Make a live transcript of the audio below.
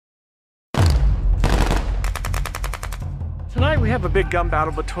Tonight we have a big gun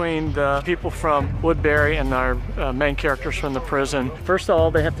battle between the people from Woodbury and our main characters from the prison. First of all,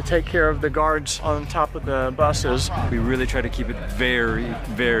 they have to take care of the guards on top of the buses. We really try to keep it very,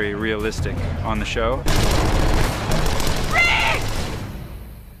 very realistic on the show.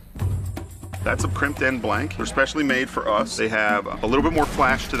 That's a crimped end blank. They're specially made for us. They have a little bit more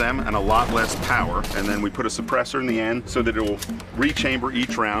flash to them and a lot less power. And then we put a suppressor in the end so that it will rechamber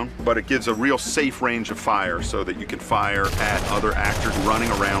each round, but it gives a real safe range of fire so that you can fire at other actors running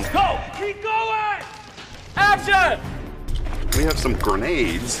around. Go! Keep going! Action! We have some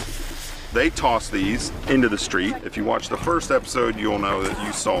grenades. They toss these into the street. If you watch the first episode, you'll know that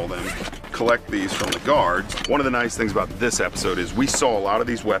you saw them collect these from the guards. One of the nice things about this episode is we saw a lot of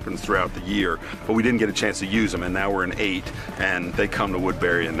these weapons throughout the year, but we didn't get a chance to use them, and now we're in 8, and they come to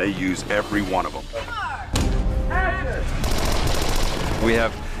Woodbury and they use every one of them. We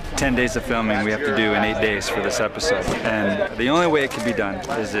have 10 days of filming we have to do in 8 days for this episode. And the only way it can be done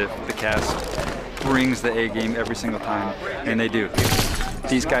is if the cast brings the A game every single time, and they do.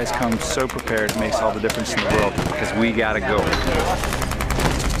 These guys come so prepared, it makes all the difference in the world because we gotta go.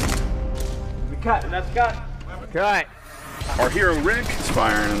 We cut, that's cut. Cut. Our hero Rick is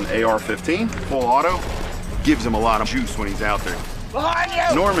firing an AR-15, full auto. Gives him a lot of juice when he's out there. Behind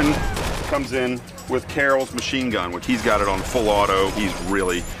you! Norman comes in with Carol's machine gun, which he's got it on full auto. He's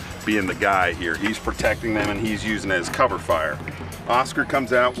really being the guy here. He's protecting them and he's using it as cover fire. Oscar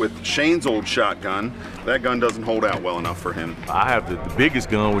comes out with Shane's old shotgun. That gun doesn't hold out well enough for him. I have the biggest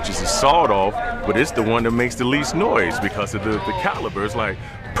gun, which is a sawed-off, but it's the one that makes the least noise because of the caliber. It's like...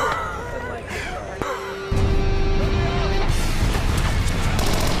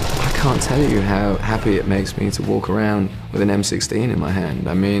 I can't tell you how happy it makes me to walk around with an M16 in my hand.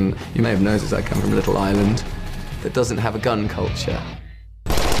 I mean, you may have noticed I come from a little island that doesn't have a gun culture.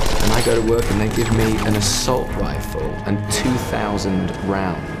 And I go to work and they give me an assault rifle and 2,000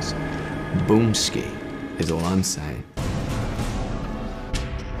 rounds. Boomski is all I'm saying.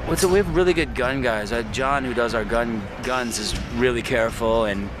 We have really good gun guys. John, who does our guns, is really careful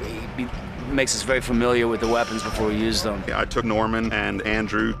and he makes us very familiar with the weapons before we use them. I took Norman and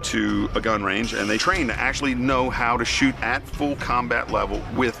Andrew to a gun range and they train to actually know how to shoot at full combat level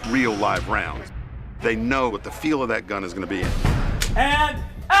with real live rounds. They know what the feel of that gun is going to be in. And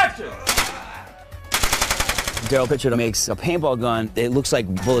action! Daryl Pitcher makes a paintball gun. It looks like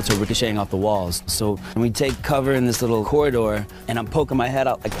bullets are ricocheting off the walls. So we take cover in this little corridor, and I'm poking my head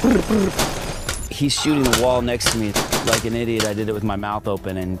out like... He's shooting the wall next to me like an idiot. I did it with my mouth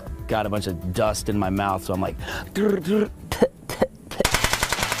open and got a bunch of dust in my mouth, so I'm like...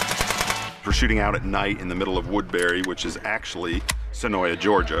 We're shooting out at night in the middle of Woodbury, which is actually Senoia,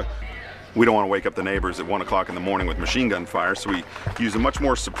 Georgia. We don't want to wake up the neighbors at 1 o'clock in the morning with machine gun fire, so we use a much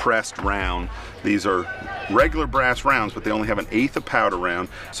more suppressed round. These are regular brass rounds, but they only have an 1/8 of powder round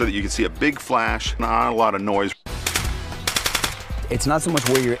so that you can see a big flash, not a lot of noise. It's not so much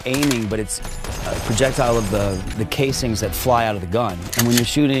where you're aiming, but it's a projectile of the casings that fly out of the gun. And when you're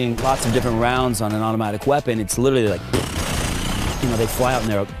shooting lots of different rounds on an automatic weapon, it's literally like, you know, they fly out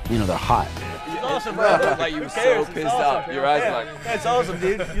and they're hot. Awesome, bro. Like you were so pissed off. Your eyes like... That's awesome,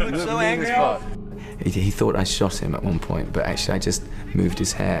 dude. You look so angry. He thought I shot him at one point, but actually I just moved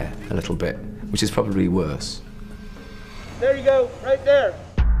his hair a little bit, which is probably worse. There you go, right there.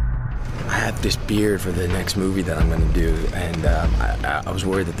 I have this beard for the next movie that I'm going to do, and I was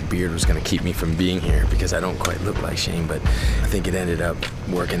worried that the beard was going to keep me from being here because I don't quite look like Shane, but I think it ended up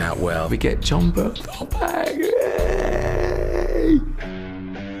working out well. We get Jon Bernthal back.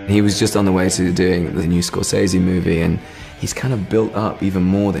 He was just on the way to doing the new Scorsese movie, and he's kind of built up even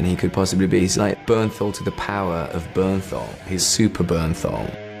more than he could possibly be. He's like Bernthal to the power of Bernthal. He's super Bernthal.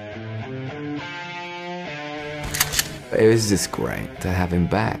 It was just great to have him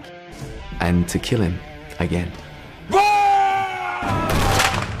back and to kill him again.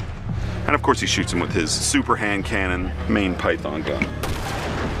 And of course he shoots him with his super hand cannon main Python gun.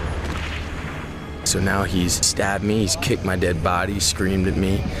 So now he's stabbed me, he's kicked my dead body, screamed at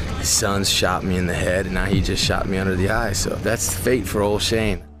me. His son's shot me in the head, and now he just shot me under the eye. So that's fate for old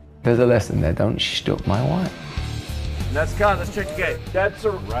Shane. There's a lesson there, don't shtuck my wife. That's cut, let's check the gate. That's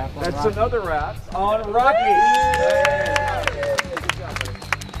another wrap on Rocky.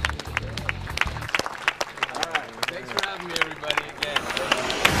 Thanks for having me, everybody, again.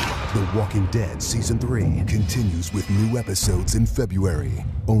 The Walking Dead Season 3 continues with new episodes in February,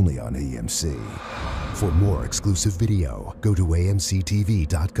 only on AMC. For more exclusive video, go to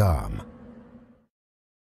amctv.com.